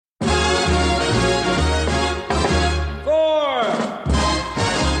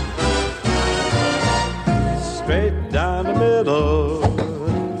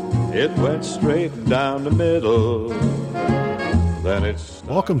it went straight down the middle. Then it's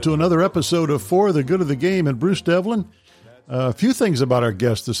Welcome to another episode of For the Good of the Game. And Bruce Devlin, a few things about our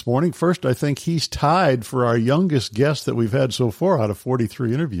guest this morning. First, I think he's tied for our youngest guest that we've had so far out of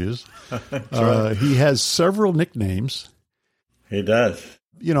 43 interviews. Right. He has several nicknames. He does.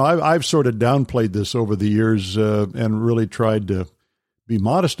 You know, I've sort of downplayed this over the years and really tried to be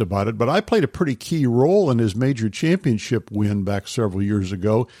modest about it, but I played a pretty key role in his major championship win back several years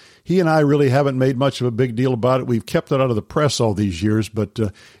ago. He and I really haven't made much of a big deal about it. We've kept it out of the press all these years, but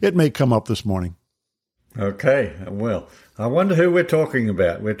it may come up this morning. Okay, well, I wonder who we're talking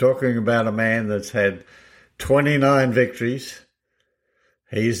about. We're talking about a man that's had 29 victories.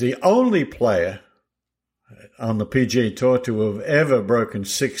 He's the only player on the PGA Tour to have ever broken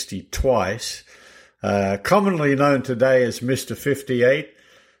 60 twice. Commonly known today as Mr. 58.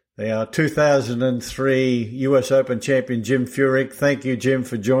 The 2003 U.S. Open champion, Jim Furyk. Thank you, Jim,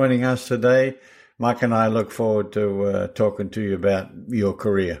 for joining us today. Mike and I look forward to talking to you about your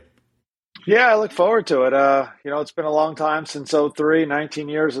career. Yeah, I look forward to it. It's been a long time since '03. 19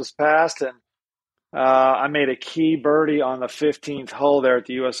 years has passed, and I made a key birdie on the 15th hole there at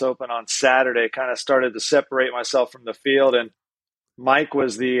the U.S. Open on Saturday. Kind of started to separate myself from the field, and Mike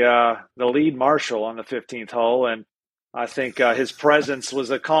was the lead marshal on the 15th hole, and I think his presence was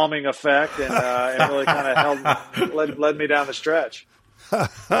a calming effect, and really kind of led me down the stretch.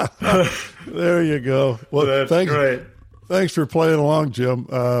 There you go. Well, that's great. Thanks for playing along, Jim.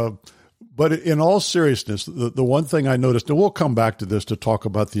 But in all seriousness, the one thing I noticed, and we'll come back to this to talk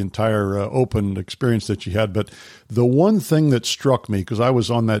about the entire Open experience that you had, but the one thing that struck me, because I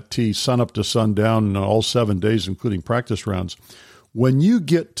was on that tee sun up to sundown all 7 days, including practice rounds, when you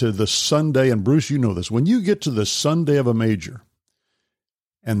get to the Sunday, and Bruce, you know this, when you get to the Sunday of a major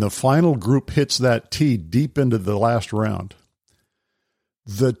and the final group hits that tee deep into the last round,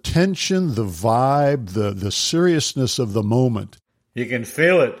 the tension, the vibe, the seriousness of the moment. You can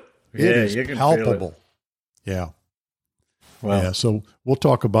feel it. It is you can palpable. Feel it. Yeah. Well, yeah. So we'll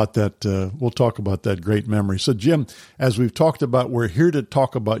talk about that. We'll talk about that great memory. So Jim, as we've talked about, we're here to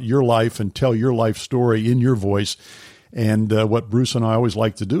talk about your life and tell your life story in your voice. And what Bruce and I always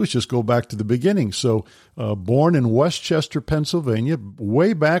like to do is just go back to the beginning. So born in Westchester, Pennsylvania,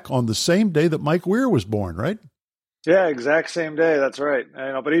 way back on the same day that Mike Weir was born, right? Yeah, exact same day. That's right.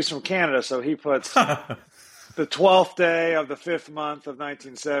 But he's from Canada, so he puts the 12th day of the 5th month of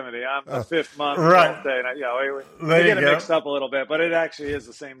 1970. I'm the 5th month, right. 12th day. We get it mixed up a little bit, but it actually is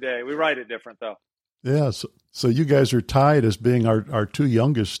the same day. We write it different, though. Yeah, so you guys are tied as being our two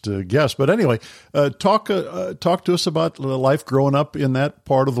youngest guests. But anyway, talk to us about life growing up in that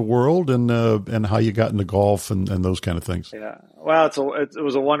part of the world and how you got into golf and those kind of things. Yeah, well, it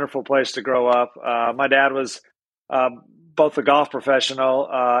was a wonderful place to grow up. My dad was both a golf professional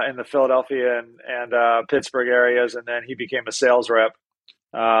in the Philadelphia and Pittsburgh areas, and then he became a sales rep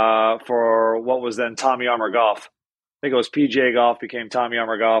for what was then Tommy Armour Golf. I think it was PGA Golf became Tommy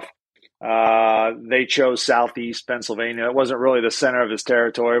Armour Golf. They chose Southeast Pennsylvania. It wasn't really the center of his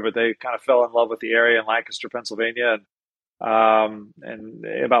territory, but they kind of fell in love with the area in Lancaster, Pennsylvania, and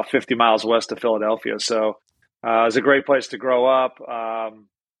about 50 miles west of Philadelphia. So it was a great place to grow up.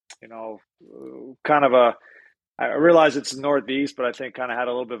 I realize it's the Northeast, but I think kind of had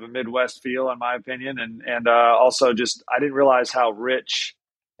a little bit of a Midwest feel, in my opinion. And also just, I didn't realize how rich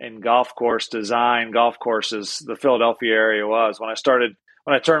in golf course design, golf courses, the Philadelphia area was. When I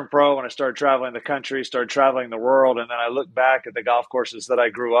turned pro, when I started traveling the country, started traveling the world, and then I looked back at the golf courses that I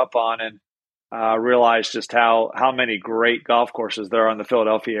grew up on and realized just how many great golf courses there are in the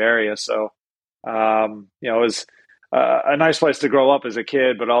Philadelphia area. So, it was a nice place to grow up as a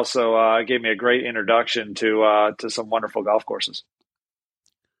kid, but also it gave me a great introduction to some wonderful golf courses.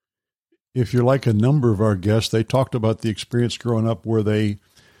 If you're like a number of our guests, they talked about the experience growing up where they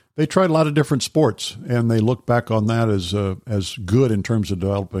tried a lot of different sports, and they look back on that as good in terms of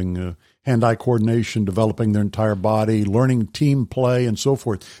developing hand-eye coordination, developing their entire body, learning team play, and so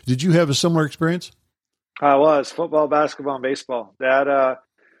forth. Did you have a similar experience? I was football, basketball, and baseball. Dad, I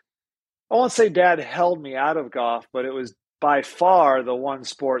won't say Dad held me out of golf, but it was by far the one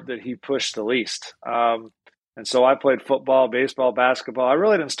sport that he pushed the least. And so I played football, baseball, basketball. I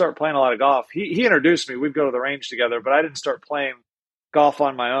really didn't start playing a lot of golf. He introduced me. We'd go to the range together, but I didn't start playing golf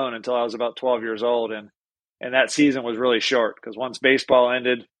on my own until I was about 12 years old. And that season was really short because once baseball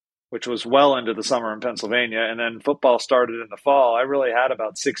ended, which was well into the summer in Pennsylvania, and then football started in the fall, I really had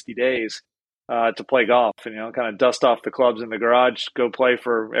about 60 days to play golf and, kind of dust off the clubs in the garage, go play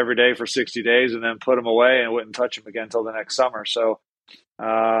for every day for 60 days and then put them away and wouldn't touch them again until the next summer. So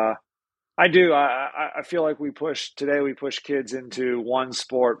I I do. I feel like we push kids into one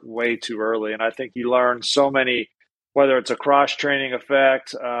sport way too early. And I think you learn so many, whether it's a cross training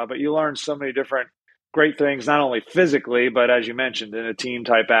effect, but you learn so many different great things, not only physically, but as you mentioned, in a team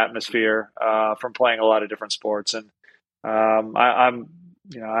type atmosphere from playing a lot of different sports. And I'm,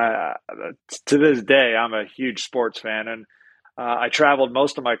 to this day, I'm a huge sports fan. And I traveled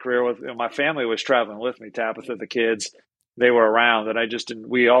most of my career with, my family was traveling with me, Tabitha, the kids. They were around, and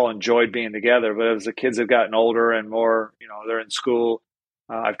we all enjoyed being together. But as the kids have gotten older and more, they're in school,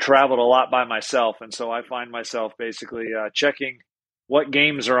 I've traveled a lot by myself. And so I find myself basically checking what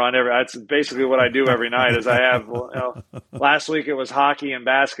games are on that's basically what I do every night is I have, last week it was hockey and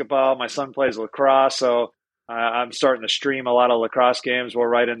basketball. My son plays lacrosse. So I'm starting to stream a lot of lacrosse games. We're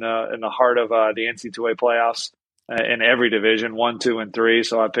right in the heart of the NCAA playoffs in every division, 1, 2, and 3.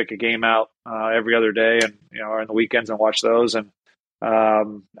 So I pick a game out every other day, and on the weekends and watch those. And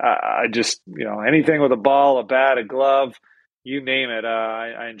I just anything with a ball, a bat, a glove, you name it,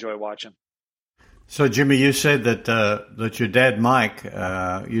 I enjoy watching. So Jimmy, you said that your dad Mike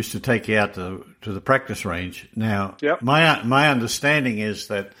used to take you out to the practice range. Now, yep. My understanding is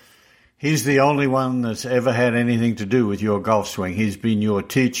that he's the only one that's ever had anything to do with your golf swing. He's been your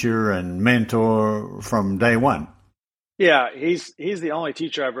teacher and mentor from day one. Yeah, he's the only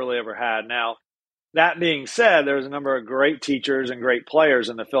teacher I've really ever had. Now, that being said, there's a number of great teachers and great players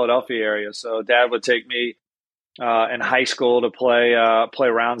in the Philadelphia area. So Dad would take me in high school to play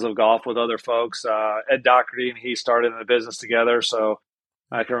rounds of golf with other folks. Ed Doherty and he started in the business together. So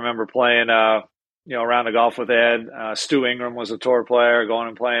I can remember playing, around the golf with Ed. Stu Ingram was a tour player, going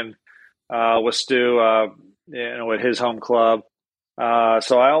and playing with Stu, at his home club.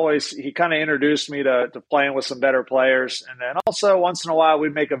 So he kind of introduced me to playing with some better players. And then also once in a while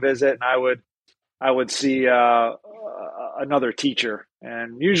we'd make a visit and I would see another teacher,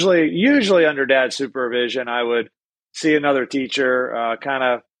 and usually under Dad's supervision, I would see another teacher.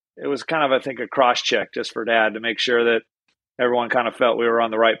 It was I think a cross check just for Dad to make sure that everyone kind of felt we were on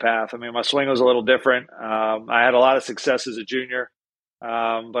the right path. I mean, my swing was a little different. I had a lot of success as a junior,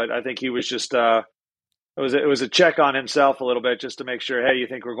 but I think he was just it was a check on himself a little bit just to make sure, hey, you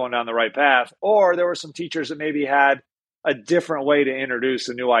think we're going down the right path? Or there were some teachers that maybe had a different way to introduce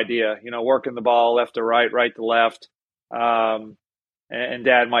a new idea, working the ball left to right, right to left. And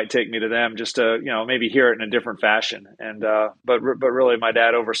Dad might take me to them just to, maybe hear it in a different fashion. And, but really my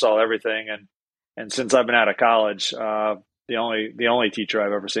dad oversaw everything. And since I've been out of college, the only teacher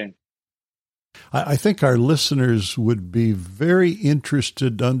I've ever seen. I think our listeners would be very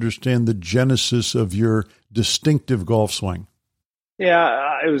interested to understand the genesis of your distinctive golf swing.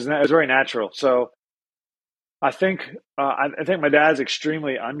 Yeah, it was very natural. So I think my dad's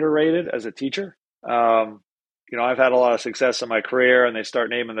extremely underrated as a teacher. I've had a lot of success in my career, and they start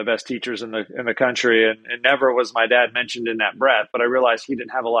naming the best teachers in the country, and never was my dad mentioned in that breath. But I realized he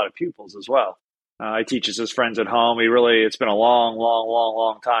didn't have a lot of pupils as well. He teaches his friends at home. It's been a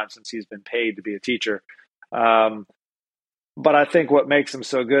long time since he's been paid to be a teacher. But I think what makes him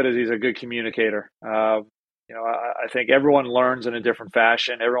so good is he's a good communicator. I think everyone learns in a different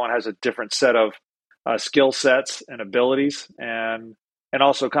fashion. Everyone has a different set of skill sets and abilities, and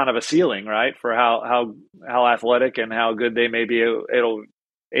also kind of a ceiling, right, for how athletic and how good they may be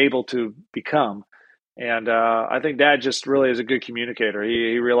able to become. And I think Dad just really is a good communicator.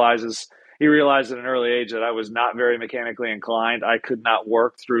 He realized at an early age that I was not very mechanically inclined. I could not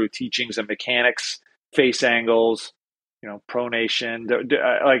work through teachings and mechanics, face angles, pronation.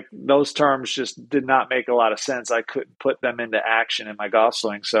 Like those terms just did not make a lot of sense. I couldn't put them into action in my golf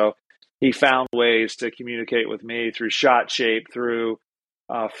swing. So he found ways to communicate with me through shot shape, through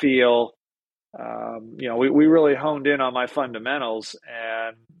feel. We really honed in on my fundamentals,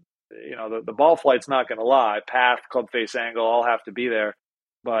 and the ball flight's not going to lie. Path, club face angle, all have to be there.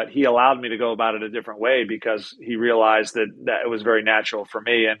 But he allowed me to go about it a different way because he realized that it was very natural for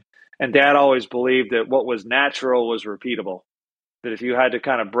me. And Dad always believed that what was natural was repeatable. That if you had to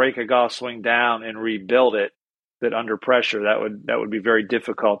kind of break a golf swing down and rebuild it, that under pressure, that would be very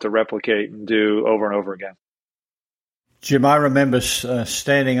difficult to replicate and do over and over again. Jim, I remember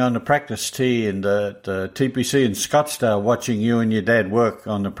standing on the practice tee in the TPC in Scottsdale watching you and your dad work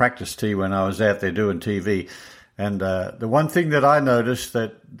on the practice tee when I was out there doing TV. And the one thing that I noticed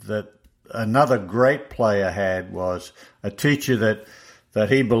that another great player had was a teacher that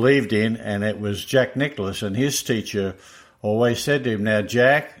he believed in, and it was Jack Nicklaus. And his teacher always said to him, "Now,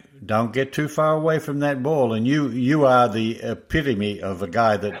 Jack, don't get too far away from that ball." And you are the epitome of a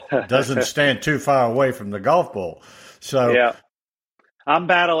guy that doesn't stand too far away from the golf ball. So yeah, I'm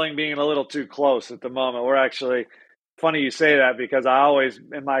battling being a little too close at the moment. We're actually funny you say that, because I always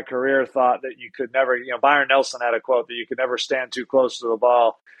in my career thought that you could never, Byron Nelson had a quote that you could never stand too close to the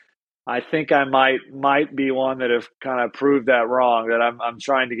ball. I think I might be one that have kind of proved that wrong, that I'm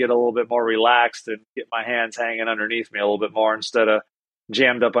trying to get a little bit more relaxed and get my hands hanging underneath me a little bit more instead of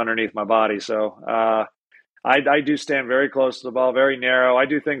jammed up underneath my body. So I do stand very close to the ball, very narrow. I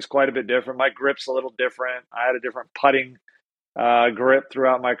do things quite a bit different. My grip's a little different. I had a different putting grip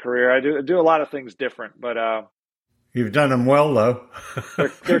throughout my career. I do a lot of things different, but you've done them well, though.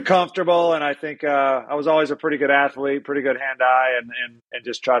 they're comfortable, and I think I was always a pretty good athlete, pretty good hand-eye, and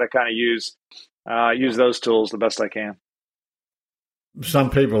just try to kind of use those tools the best I can. Some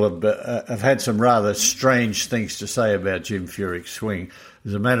people have had some rather strange things to say about Jim Furyk's swing.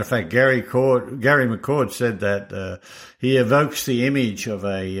 As a matter of fact, Gary McCord said that he evokes the image of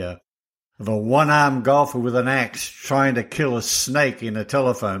a one-armed golfer with an axe trying to kill a snake in a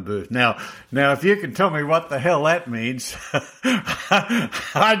telephone booth. Now, if you can tell me what the hell that means,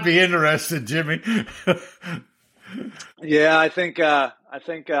 I'd be interested, Jimmy. Yeah, I think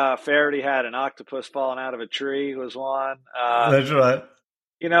Faraday had an octopus falling out of a tree was one. That's right.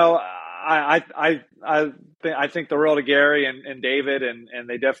 I think the world of Gary and David, and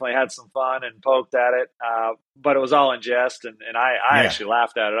they definitely had some fun and poked at it, but it was all in jest, and I actually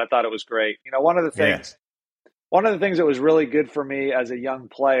laughed at it. I thought it was great. One of the things that was really good for me as a young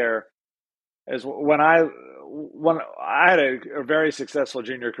player is when I had a very successful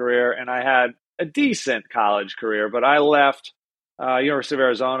junior career, and I had a decent college career, but I left University of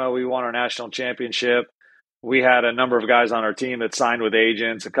Arizona. We won our national championship. We had a number of guys on our team that signed with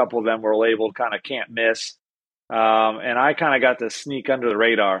agents. A couple of them were labeled kind of can't miss. And I kind of got to sneak under the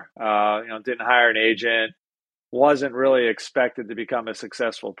radar. Didn't hire an agent, wasn't really expected to become a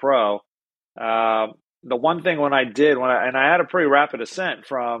successful pro. The one thing when I had a pretty rapid ascent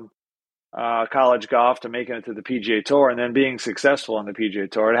from college golf to making it to the PGA Tour and then being successful on the PGA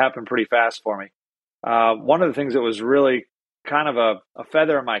Tour. It happened pretty fast for me. One of the things that was really kind of a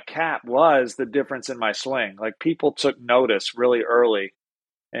feather in my cap was the difference in my swing. Like, people took notice really early,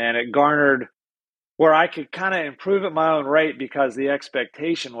 and it garnered where I could kind of improve at my own rate because the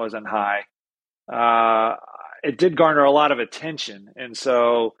expectation wasn't high. It did garner a lot of attention. And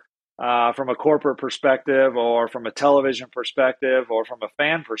so from a corporate perspective or from a television perspective or from a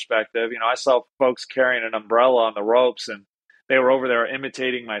fan perspective, I saw folks carrying an umbrella on the ropes, and they were over there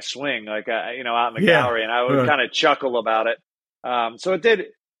imitating my swing, like, out in the gallery, and I would kind of chuckle about it. So it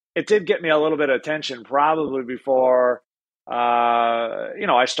did get me a little bit of attention probably before,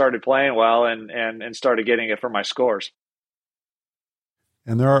 I started playing well and started getting it for my scores.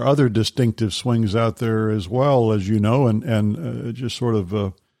 And there are other distinctive swings out there as well, as you know, and just sort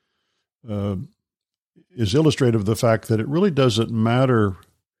of is illustrative of the fact that it really doesn't matter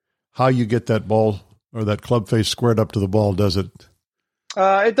how you get that ball or that club face squared up to the ball, does it?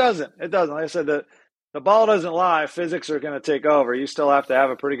 It doesn't. Like I said, the ball doesn't lie. Physics are going to take over. You still have to have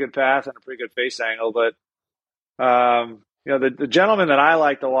a pretty good path and a pretty good face angle. But, the gentleman that I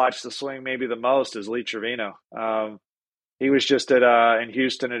like to watch the swing maybe the most is Lee Trevino. He was just in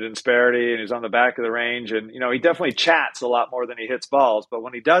Houston at Insperity, and he's on the back of the range. And, he definitely chats a lot more than he hits balls. But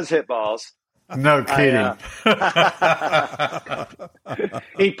when he does hit balls, no kidding.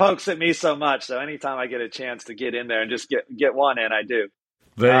 He pokes at me so much. So anytime I get a chance to get in there and just get one in, I do.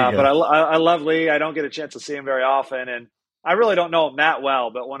 There you go. But I love Lee. I don't get a chance to see him very often, and I really don't know him that well.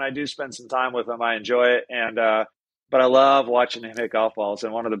 But when I do spend some time with him, I enjoy it. And but I love watching him hit golf balls.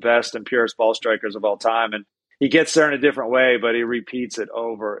 And one of the best and purest ball strikers of all time. And he gets there in a different way, but he repeats it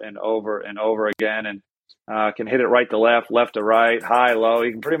over and over and over again, and can hit it right to left, left to right, high, low.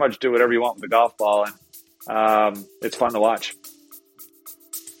 He can pretty much do whatever you want with the golf ball, and it's fun to watch.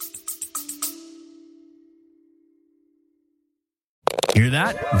 Hear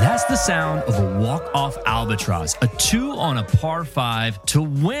that? That's the sound of a walk-off albatross, a 2 on a par 5 to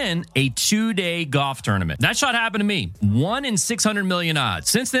win a 2-day golf tournament. That shot happened to me. 1 in 600 million odds.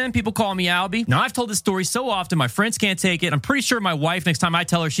 Since then, people call me Albie. Now, I've told this story so often, my friends can't take it. I'm pretty sure my wife, next time I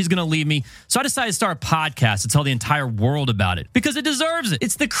tell her, she's going to leave me. So I decided to start a podcast to tell the entire world about it because it deserves it.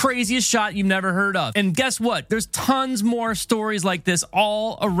 It's the craziest shot you've never heard of. And guess what? There's tons more stories like this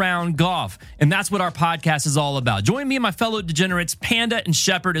all around golf. And that's what our podcast is all about. Join me and my fellow degenerates, Panda and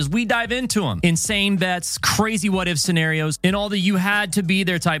Shepard, as we dive into them. Insane bets, crazy what-if scenarios, and all the you had to be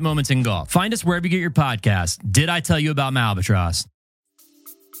there type moments in golf. Find us wherever you get your podcast. Did I tell you about my albatross?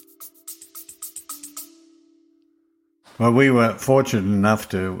 Well, we were fortunate enough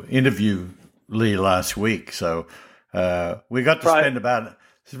to interview Lee last week, so we got to spend about...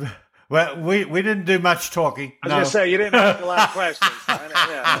 Well, we didn't do much talking. I was going to say, you didn't ask a lot of questions.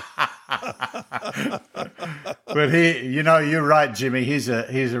 But you're right, Jimmy. He's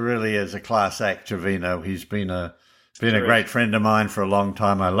a really is a class act, Trevino. He's been a great friend of mine for a long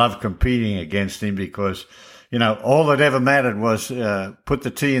time. I love competing against him because, all that ever mattered was put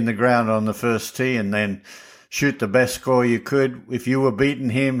the tee in the ground on the first tee and then shoot the best score you could. If you were beating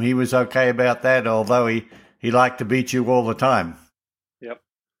him, he was okay about that, although he liked to beat you all the time. Yep.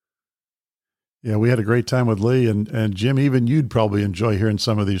 Yeah, we had a great time with Lee and Jim. Even you'd probably enjoy hearing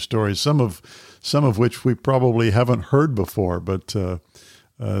some of these stories, some of which we probably haven't heard before. But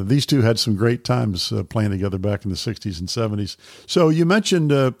these two had some great times playing together back in the 60s and 70s. So you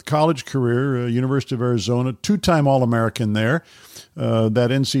mentioned college career, University of Arizona, two-time All-American there. That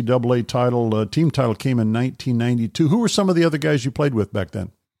NCAA title, team title came in 1992. Who were some of the other guys you played with back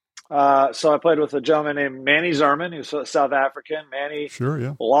then? So I played with a gentleman named Manny Zerman, who's South African. Manny sure,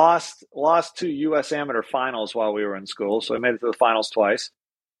 yeah. lost 2 U.S. amateur finals while we were in school, so he made it to the finals twice.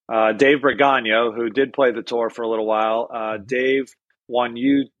 Dave Bragano, who did play the tour for a little while. Dave won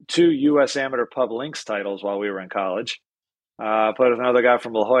 2 U.S. amateur pub links titles while we were in college. Played with another guy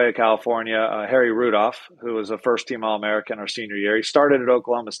from La Jolla, California, Harry Rudolph, who was a first-team All-American our senior year. He started at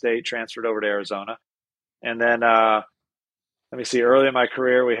Oklahoma State, transferred over to Arizona. And then let me see, early in my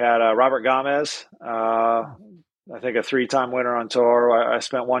career, we had Robert Gomez, I think a 3-time winner on tour. I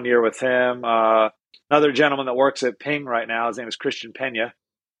spent 1 year with him. Another gentleman that works at Ping right now, his name is Christian Pena.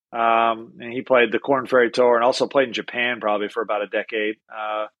 And he played the Korn Ferry Tour and also played in Japan probably for about a decade.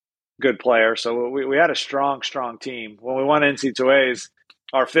 Good player. So we had a strong team. When we won NC2As,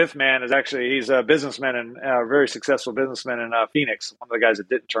 our 5th man is actually, he's a businessman and a very successful businessman in Phoenix, one of the guys that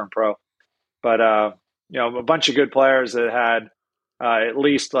didn't turn pro. But, a bunch of good players that had at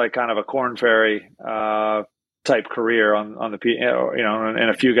least like kind of a Korn Ferry type career on the, and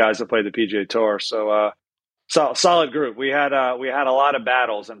a few guys that played the PGA Tour. So solid group. We had a lot of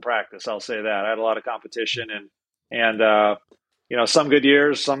battles in practice. I'll say that. I had a lot of competition and some good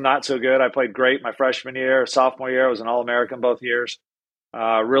years, some not so good. I played great my freshman year, sophomore year. I was an All-American both years.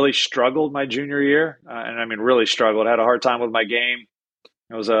 Really struggled my junior year, and I mean really struggled. Had a hard time with my game.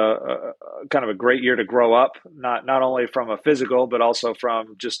 It was a kind of a great year to grow up, not only from a physical, but also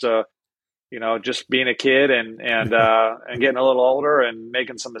from just just being a kid and getting a little older and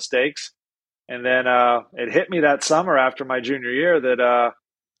making some mistakes. And then it hit me that summer after my junior year that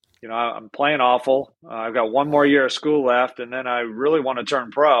I'm playing awful. I've got 1 more year of school left, and then I really want to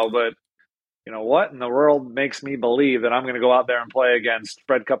turn pro. But what in the world makes me believe that I'm going to go out there and play against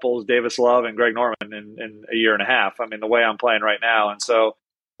Fred Couples, Davis Love, and Greg Norman in a year and a half? I mean, the way I'm playing right now. And so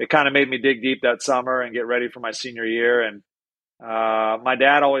it kind of made me dig deep that summer and get ready for my senior year. And my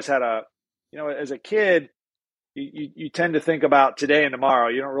dad always had as a kid, you tend to think about today and tomorrow.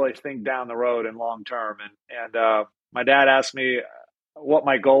 You don't really think down the road and long term. And my dad asked me what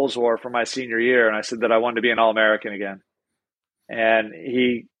my goals were for my senior year. And I said that I wanted to be an All-American again. And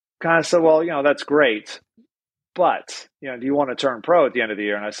he kind of said, well, that's great, but, do you want to turn pro at the end of the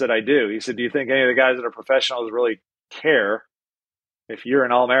year? And I said, I do. He said, do you think any of the guys that are professionals really care if you're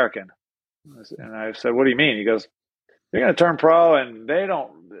an All-American? And I said, what do you mean? He goes, they're going to turn pro and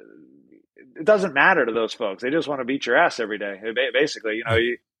it doesn't matter to those folks. They just want to beat your ass every day. Basically,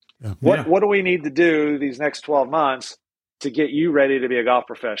 what do we need to do these next 12 months to get you ready to be a golf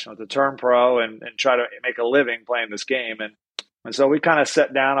professional, to turn pro and try to make a living playing this game? And so we kind of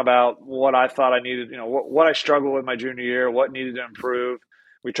sat down about what I thought I needed, what I struggled with my junior year, what needed to improve.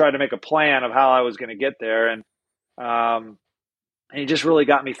 We tried to make a plan of how I was going to get there. And he just really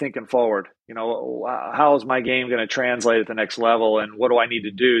got me thinking forward. How is my game going to translate at the next level? And what do I need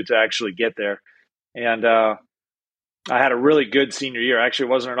to do to actually get there? And I had a really good senior year. Actually,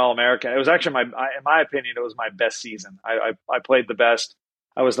 it wasn't an All-American. It was actually in my opinion, it was my best season. I played the best.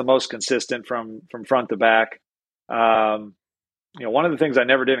 I was the most consistent from front to back. One of the things I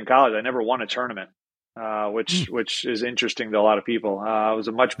never did in college, I never won a tournament, which is interesting to a lot of people. I was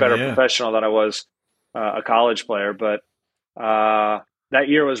a much better professional than I was a college player, but that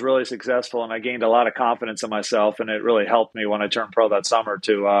year was really successful, and I gained a lot of confidence in myself, and it really helped me when I turned pro that summer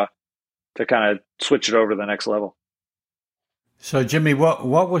to kind of switch it over to the next level. So, Jimmy,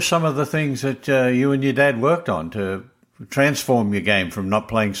 what were some of the things that you and your dad worked on to transform your game from not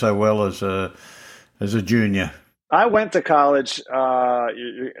playing so well as a junior? I went to college.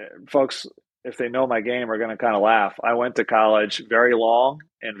 Folks, if they know my game, are going to kind of laugh. I went to college very long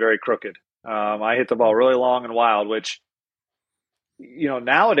and very crooked. I hit the ball really long and wild, which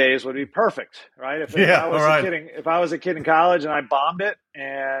nowadays would be perfect, right? If I was a kid in college and I bombed it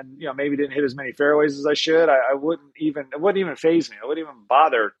and maybe didn't hit as many fairways as I should, it wouldn't even faze me. I wouldn't even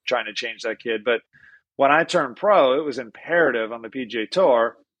bother trying to change that kid. But when I turned pro, it was imperative on the PGA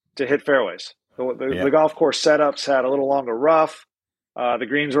Tour to hit fairways. The golf course setups had a little longer rough. The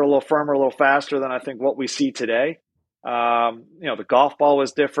greens were a little firmer, a little faster than I think what we see today. The golf ball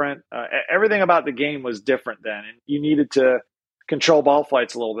was different. Everything about the game was different then. And you needed to control ball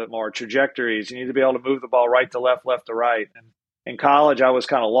flights a little bit more, trajectories. You need to be able to move the ball right to left, left to right. And in college, I was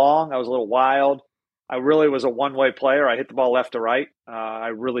kind of long. I was a little wild. I really was a one-way player. I hit the ball left to right. I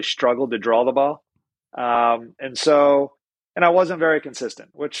really struggled to draw the ball. And I wasn't very consistent,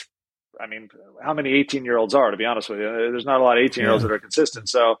 which, I mean, how many 18-year-olds are, to be honest with you? There's not a lot of 18-year-olds that are consistent.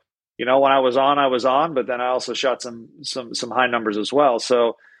 So, when I was on, but then I also shot some high numbers as well.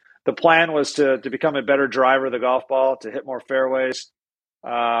 So the plan was to become a better driver of the golf ball, to hit more fairways,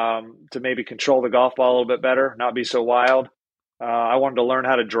 to maybe control the golf ball a little bit better, not be so wild. I wanted to learn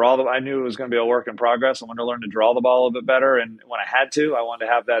how to draw I knew it was going to be a work in progress. I wanted to learn to draw the ball a little bit better. And when I had to, I wanted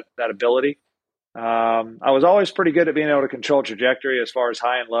to have that ability. I was always pretty good at being able to control trajectory as far as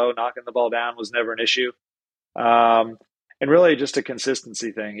high and low. Knocking the ball down was never an issue. And really just a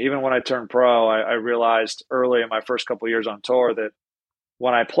consistency thing. Even when I turned pro, I realized early in my first couple of years on tour that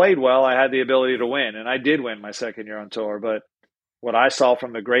when I played well, I had the ability to win. And I did win my second year on tour. But what I saw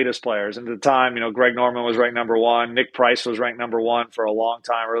from the greatest players, and at the time, Greg Norman was ranked number one. Nick Price was ranked number one for a long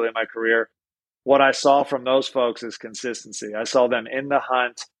time early in my career. What I saw from those folks is consistency. I saw them in the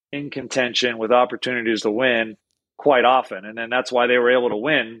hunt, in contention, with opportunities to win quite often. And then that's why they were able to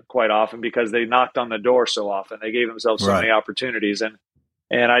win quite often, because they knocked on the door so often. They gave themselves so many opportunities.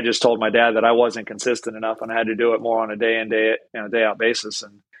 And I just told my dad that I wasn't consistent enough and I had to do it more on a day in, day out basis.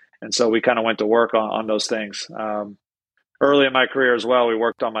 And so we kind of went to work on those things. Early in my career as well, we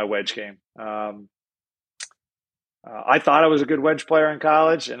worked on my wedge game. I thought I was a good wedge player in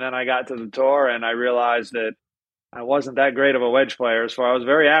college, and then I got to the tour and I realized that I wasn't that great of a wedge player. As far I was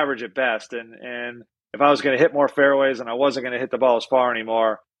very average at best. And if I was going to hit more fairways and I wasn't going to hit the ball as far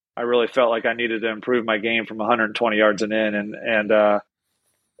anymore, I really felt like I needed to improve my game from 120 yards and in. And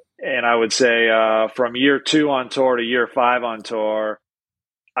I would say from year 2 on tour to year 5 on tour,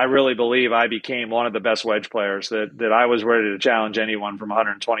 I really believe I became one of the best wedge players that I was ready to challenge anyone from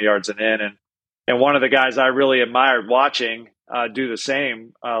 120 yards and in. And one of the guys I really admired watching do the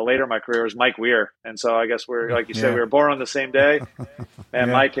same later in my career was Mike Weir. And so I guess we're, like you said, we were born on the same day.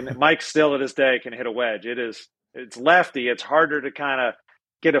 And Mike still to this day can hit a wedge. It's lefty. It's harder to kind of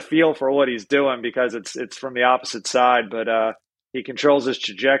get a feel for what he's doing because it's from the opposite side. But he controls his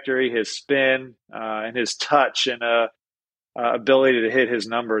trajectory, his spin, and his touch, and ability to hit his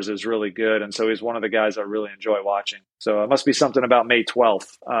numbers is really good. And so he's one of the guys I really enjoy watching. So it must be something about May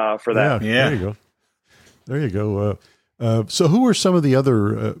 12th for that. Yeah. There you go. So who are some of the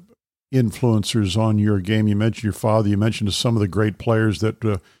other influencers on your game? You mentioned your father. You mentioned some of the great players that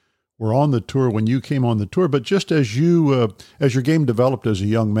were on the tour when you came on the tour. But just as your game developed as a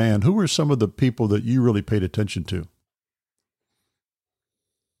young man, who were some of the people that you really paid attention to?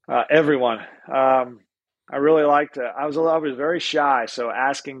 Everyone. I really liked it. I was very shy, so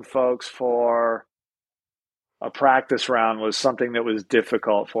asking folks for a practice round was something that was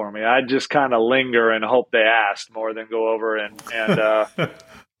difficult for me. I'd just kind of linger and hope they asked more than go over and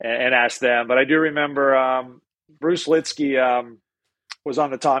and ask them. But I do remember Bruce Litsky was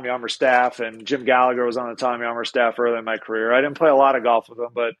on the Tom Yarmer staff, and Jim Gallagher was on the Tom Yarmer staff early in my career. I didn't play a lot of golf with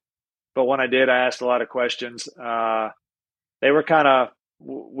them, but when I did, I asked a lot of questions. They were kind of,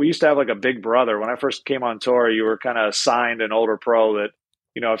 we used to have like a big brother. When I first came on tour, you were kind of assigned an older pro that,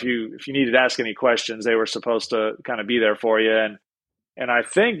 if you needed to ask any questions, they were supposed to kind of be there for you. And I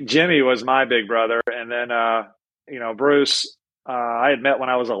think Jimmy was my big brother. And then, Bruce, I had met when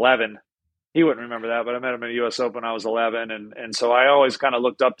I was 11. He wouldn't remember that, but I met him at the U.S. Open when I was 11. And so I always kind of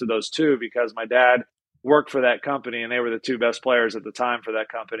looked up to those two because my dad worked for that company and they were the two best players at the time for that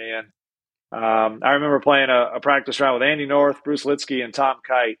company. And I remember playing a practice round with Andy North, Bruce Litsky, and Tom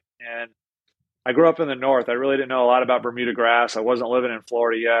Kite. And I grew up in the North. I really didn't know a lot about Bermuda grass. I wasn't living in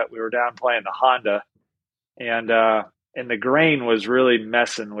Florida yet. We were down playing the Honda. And the grain was really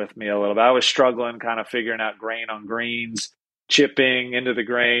messing with me a little bit. I was struggling kind of figuring out grain on greens, chipping into the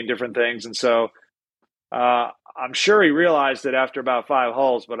grain, different things. And so I'm sure he realized it after about 5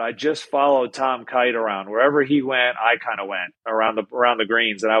 holes, but I just followed Tom Kite around. Wherever he went, I kind of went around the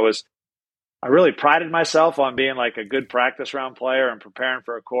greens. And I really prided myself on being like a good practice round player and preparing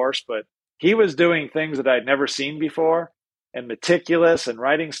for a course, but he was doing things that I'd never seen before and meticulous and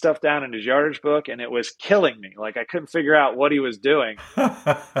writing stuff down in his yardage book. And it was killing me. Like I couldn't figure out what he was doing.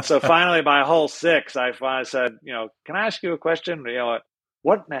 So finally by hole 6, I finally said, can I ask you a question?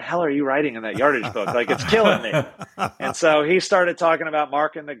 What in the hell are you writing in that yardage book? Like it's killing me. And so he started talking about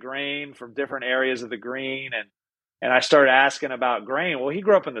marking the green from different areas of the green. And I started asking about grain. Well, he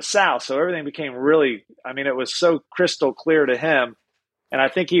grew up in the South, so everything became really, I mean, it was so crystal clear to him. And I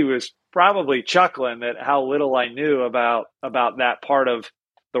think he was probably chuckling at how little I knew about that part of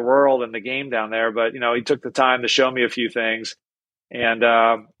the world and the game down there. But, he took the time to show me a few things. And,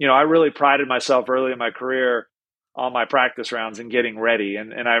 I really prided myself early in my career on my practice rounds and getting ready.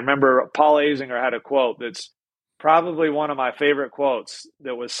 And I remember Paul Azinger had a quote that's probably one of my favorite quotes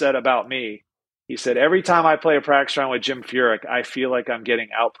that was said about me. He said, "Every time I play a practice round with Jim Furyk, I feel like I'm getting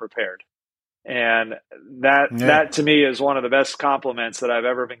out prepared." And that to me is one of the best compliments that I've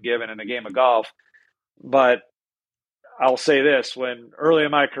ever been given in a game of golf. But I'll say this, when early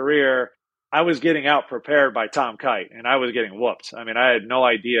in my career, I was getting out prepared by Tom Kite and I was getting whooped. I mean, I had no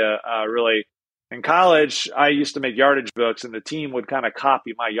idea really. In college, I used to make yardage books and the team would kind of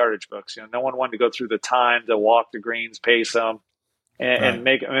copy my yardage books. No one wanted to go through the time to walk the greens, pace them, and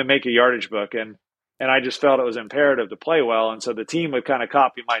make a yardage book. And I just felt it was imperative to play well. And so the team would kind of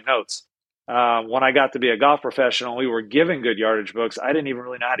copy my notes. When I got to be a golf professional, we were given good yardage books. I didn't even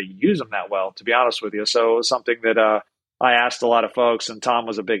really know how to use them that well, to be honest with you. So it was something that I asked a lot of folks, and Tom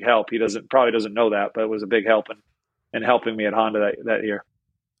was a big help. He probably doesn't know that, but it was a big help in helping me at Honda that year.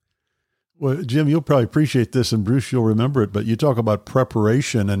 Well, Jim, you'll probably appreciate this, and Bruce, you'll remember it, but you talk about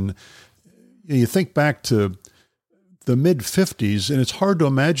preparation, and you think back to the mid-'50s, and it's hard to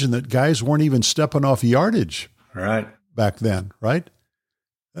imagine that guys weren't even stepping off yardage back then, right?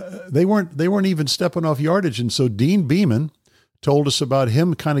 They weren't even stepping off yardage. And so Dean Beeman told us about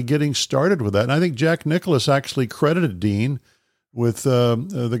him kind of getting started with that. And I think Jack Nicklaus actually credited Dean with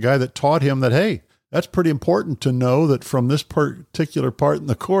the guy that taught him that, hey, that's pretty important to know that from this particular part in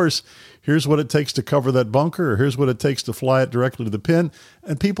the course, here's what it takes to cover that bunker, or here's what it takes to fly it directly to the pin.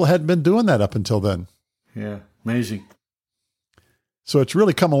 And people hadn't been doing that up until then. Yeah, amazing. So it's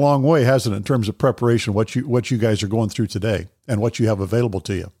really come a long way, hasn't it, in terms of preparation, what you guys are going through today and what you have available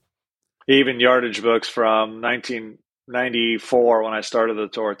to you? Even yardage books from 1994 when I started the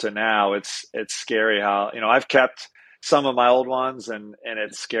tour to now, it's scary how, I've kept some of my old ones, and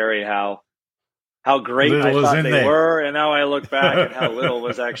it's scary how great I thought they were, and now I look back and how little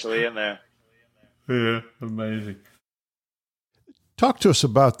was actually in there. Yeah, amazing. Talk to us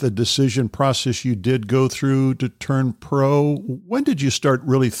about the decision process you did go through to turn pro. When did you start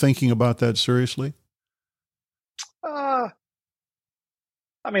really thinking about that seriously?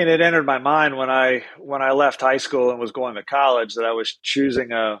 It entered my mind when I left high school and was going to college that I was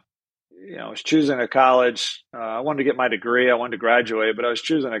choosing a college. I wanted to get my degree. I wanted to graduate, but I was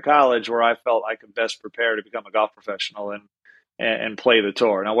choosing a college where I felt I could best prepare to become a golf professional and play the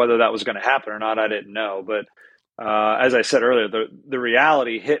tour. Now, whether that was going to happen or not, I didn't know. But as I said earlier, the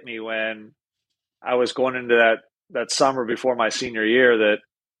reality hit me when I was going into that summer before my senior year that,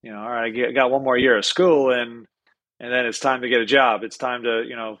 all right, I got one more year of school and then it's time to get a job. It's time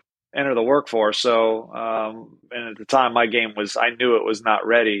to, enter the workforce. So, and at the time I knew it was not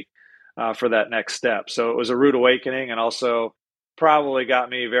ready for that next step. So it was a rude awakening, and also probably got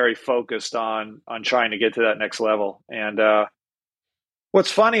me very focused on trying to get to that next level. And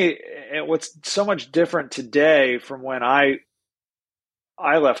what's funny, and what's so much different today from when I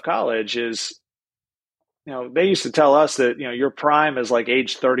left college is, they used to tell us that, your prime is like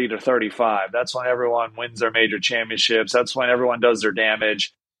age 30 to 35. That's when everyone wins their major championships. That's when everyone does their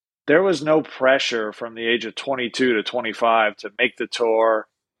damage. There was no pressure from the age of 22 to 25 to make the tour,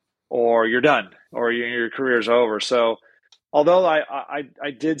 or you're done, or your career's over. So although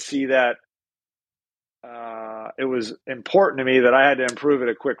I did see that it was important to me that I had to improve at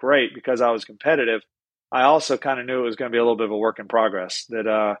a quick rate because I was competitive, I also kind of knew it was going to be a little bit of a work in progress.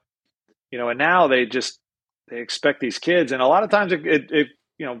 That and now they expect these kids, and a lot of times it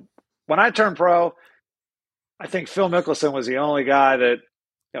when I turned pro, I think Phil Mickelson was the only guy that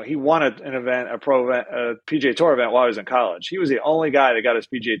he won an event, a PGA Tour event while I was in college. He was the only guy that got his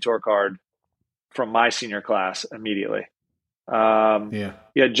PGA Tour card from my senior class immediately. You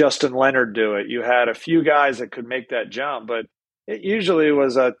had Justin Leonard do it. You had a few guys that could make that jump, but it usually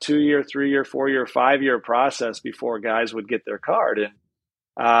was a 2-year, 3-year, 4-year, 5-year process before guys would get their card.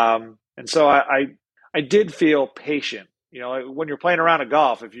 And so I did feel patient. When you're playing around a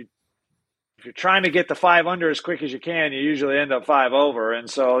golf, if you're trying to get the 5 under as quick as you can, you usually end up 5 over. And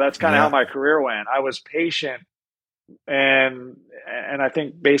so that's kind of how my career went. I was patient, and I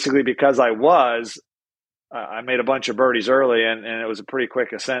think basically because I made a bunch of birdies early, and it was a pretty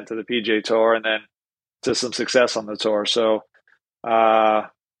quick ascent to the PGA Tour and then to some success on the tour. So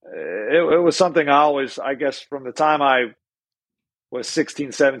it was something I guess from the time I was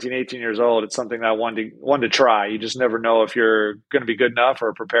 16, 17, 18 years old, it's something that I wanted to try. You just never know if you're going to be good enough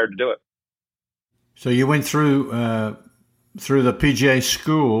or prepared to do it. So you went through the PGA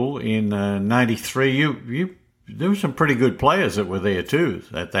school in '93. You there were some pretty good players that were there too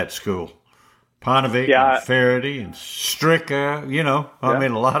at that school. Parnevik and Faraday and Stricker. I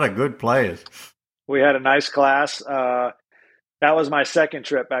mean, a lot of good players. We had a nice class. That was my second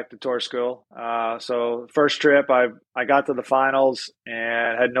trip back to tour school. So first trip, I got to the finals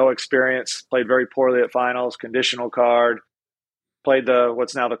and had no experience. Played very poorly at finals. Conditional card. Played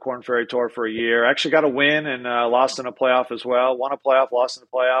what's now the Korn Ferry Tour for a year. Actually got a win and lost in a playoff as well. Won a playoff, lost in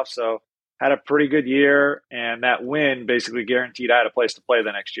a playoff. So had a pretty good year. And that win basically guaranteed I had a place to play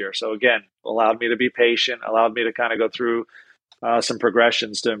the next year. So again, allowed me to be patient. Allowed me to kind of go through some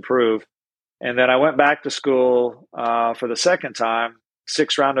progressions to improve. And then I went back to school for the second time,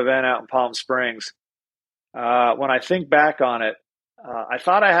 6-round event out in Palm Springs. When I think back on it, I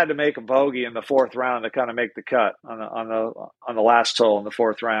thought I had to make a bogey in the fourth round to kind of make the cut on the last hole in the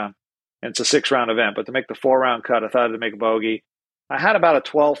fourth round. And it's a 6-round event, but to make the 4-round cut, I thought I had to make a bogey. I had about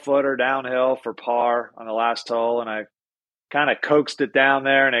a 12-footer downhill for par on the last hole, and I kind of coaxed it down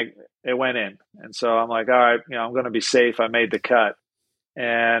there, and it went in. And so I'm like, all right, I'm going to be safe. I made the cut.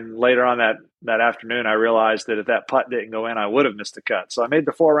 And later on that afternoon, I realized that if that putt didn't go in, I would have missed the cut. So I made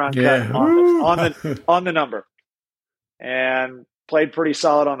the 4-round cut on the number, and played pretty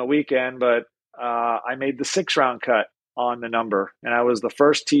solid on the weekend. But I made the 6-round cut on the number, and I was the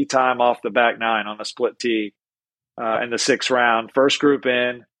first tee time off the back 9 on the split tee in the 6th round, first group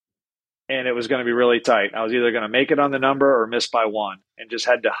in, and it was going to be really tight. I was either going to make it on the number or miss by 1, and just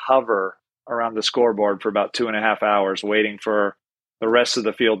had to hover around the scoreboard for about 2.5 hours waiting for the rest of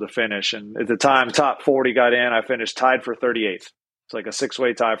the field to finish. And at the time, top 40 got in. I finished tied for 38th. It's like a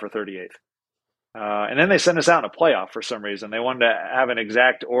 6-way tie for 38th. And then they sent us out in a playoff for some reason. They wanted to have an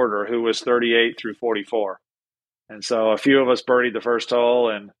exact order who was 38 through 44. And so a few of us birdied the first hole,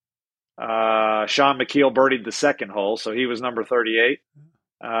 and Sean McKeel birdied the second hole. So he was number 38.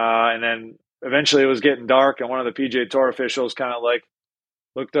 And then eventually it was getting dark, and one of the PGA Tour officials kind of like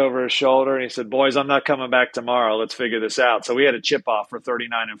looked over his shoulder and he said, "Boys, I'm not coming back tomorrow. Let's figure this out." So we had a chip off for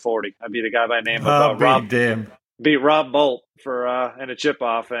 39 and 40. I beat a guy by the name of Rob Bolt for in a chip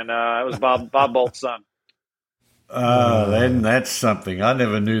off, and it was Bob Bolt's son. Then that's something. I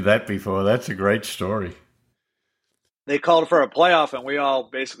never knew that before. That's a great story. They called for a playoff, and we all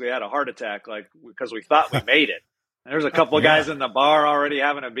basically had a heart attack, like because we thought we made it. And there's a couple of guys in the bar already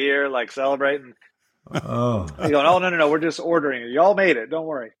having a beer, like celebrating. Oh, you going? Oh no, we're just ordering it. Y'all made it. Don't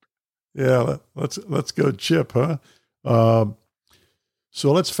worry. Yeah, let's go chip, huh?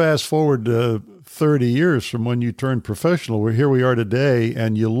 So let's fast forward 30 years from when you turned professional. Here we are today,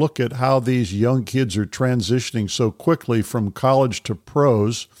 and you look at how these young kids are transitioning so quickly from college to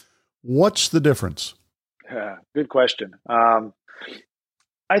pros. What's the difference? Yeah, good question. I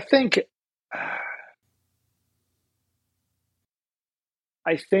think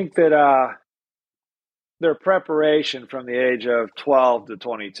that their preparation from the age of 12 to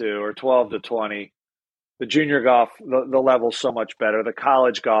 22 or 12 to 20, the junior golf, the level's so much better. The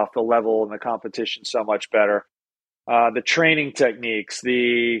college golf, the level and the competition so much better. The training techniques,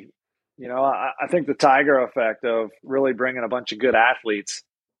 I think the Tiger effect of really bringing a bunch of good athletes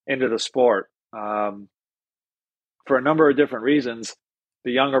into the sport. For a number of different reasons,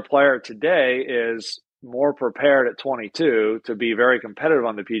 the younger player today is more prepared at 22 to be very competitive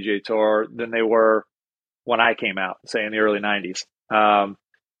on the PGA Tour than they were when I came out, say in the early 90s. And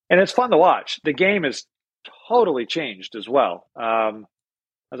it's fun to watch. The game has totally changed as well.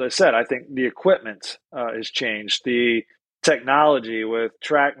 As I said, I think the equipment has changed. The technology with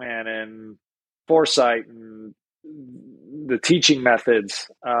TrackMan and Foresight and the teaching methods,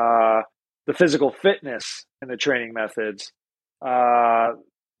 the physical fitness and the training methods,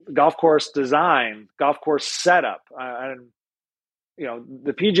 golf course design, golf course setup.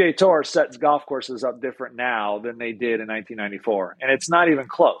 The PGA Tour sets golf courses up different now than they did in 1994. And it's not even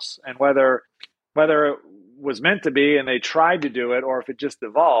close. And whether it was meant to be and they tried to do it, or if it just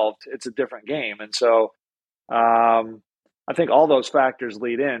evolved, it's a different game. And so I think all those factors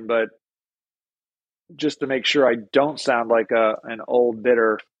lead in. But just to make sure I don't sound like an old,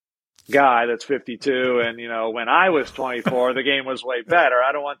 bitter guy that's 52 and, when I was 24, the game was way better.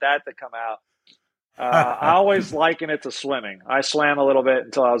 I don't want that to come out. I always liken it to swimming. I swam a little bit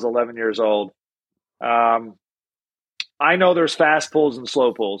until I was 11 years old. I know there's fast pools and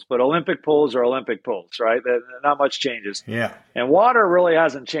slow pools, but Olympic pools are Olympic pools, right? Not much changes. Yeah. And water really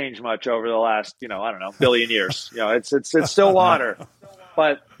hasn't changed much over the last, billion years. It's still water.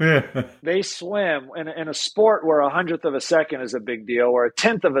 But they swim in a sport where 100th of a second is a big deal, where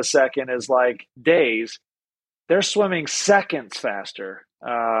 1/10 of a second is like days. They're swimming seconds faster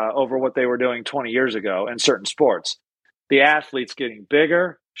over what they were doing 20 years ago in certain sports. The athletes getting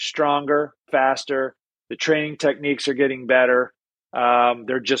bigger, stronger, faster. The training techniques are getting better.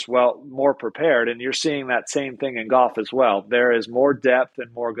 They're just more prepared. And you're seeing that same thing in golf as well. There is more depth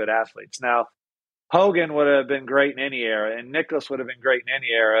and more good athletes. Now, Hogan would have been great in any era, and Nicklaus would have been great in any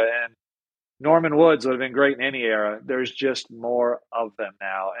era, and Norman Woods would have been great in any era. There's just more of them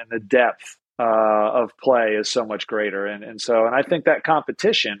now, and the depth of play is so much greater. And I think that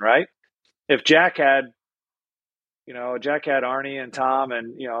competition, right? If Jack had Arnie and Tom,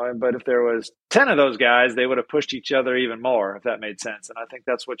 but if there was 10 of those guys, they would have pushed each other even more, if that made sense. And I think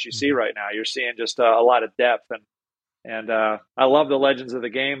that's what you see right now. You're seeing just a lot of depth, and I love the legends of the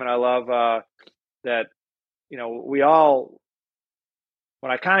game, and I love that,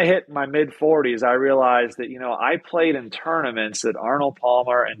 when I kind of hit my mid-40s, I realized that, I played in tournaments that Arnold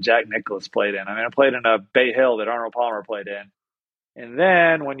Palmer and Jack Nicklaus played in. I mean, I played in a Bay Hill that Arnold Palmer played in. And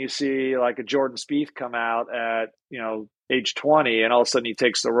then when you see like a Jordan Spieth come out at, age 20, and all of a sudden he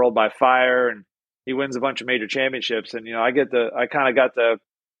takes the world by fire and he wins a bunch of major championships. And, I kind of got to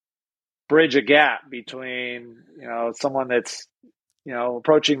bridge a gap between, someone that's,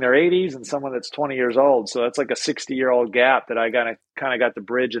 approaching their 80s and someone that's 20 years old. So that's like a 60-year-old gap that I kind of got the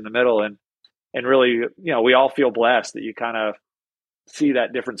bridge in the middle. And really, we all feel blessed that you kind of see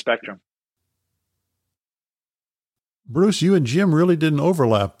that different spectrum. Bruce, you and Jim really didn't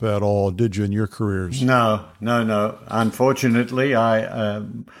overlap at all, did you, in your careers? No. Unfortunately,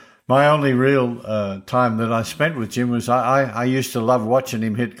 my only real time that I spent with Jim was I used to love watching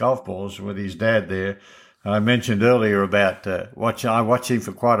him hit golf balls with his dad there. I mentioned earlier about I watched him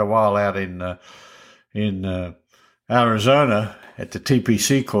for quite a while out in Arizona at the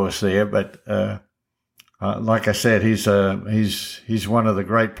TPC course there. But like I said, he's one of the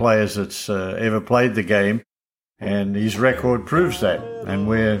great players that's ever played the game, and his record proves that. And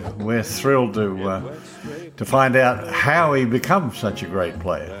we're thrilled to find out how he becomes such a great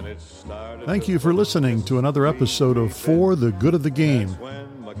player. Thank you for listening to another episode of For the Good of the Game.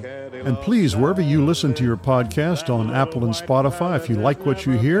 And please, wherever you listen to your podcast on Apple and Spotify, if you like what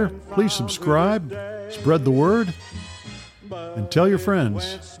you hear, please subscribe, spread the word, and tell your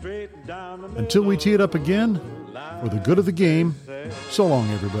friends. Until we tee it up again, for the good of the game, so long,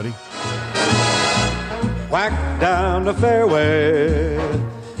 everybody. Whack down the fairway,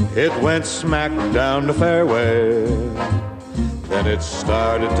 it went smack down the fairway. Then it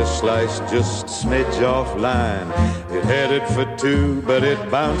started to slice just a smidge off line. It headed for 2, but it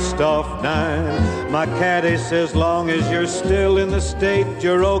bounced off 9. My caddy says, long as you're still in the state,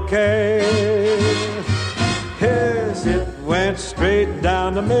 you're okay. Yes, it went straight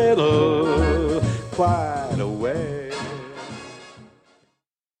down the middle, quite a way.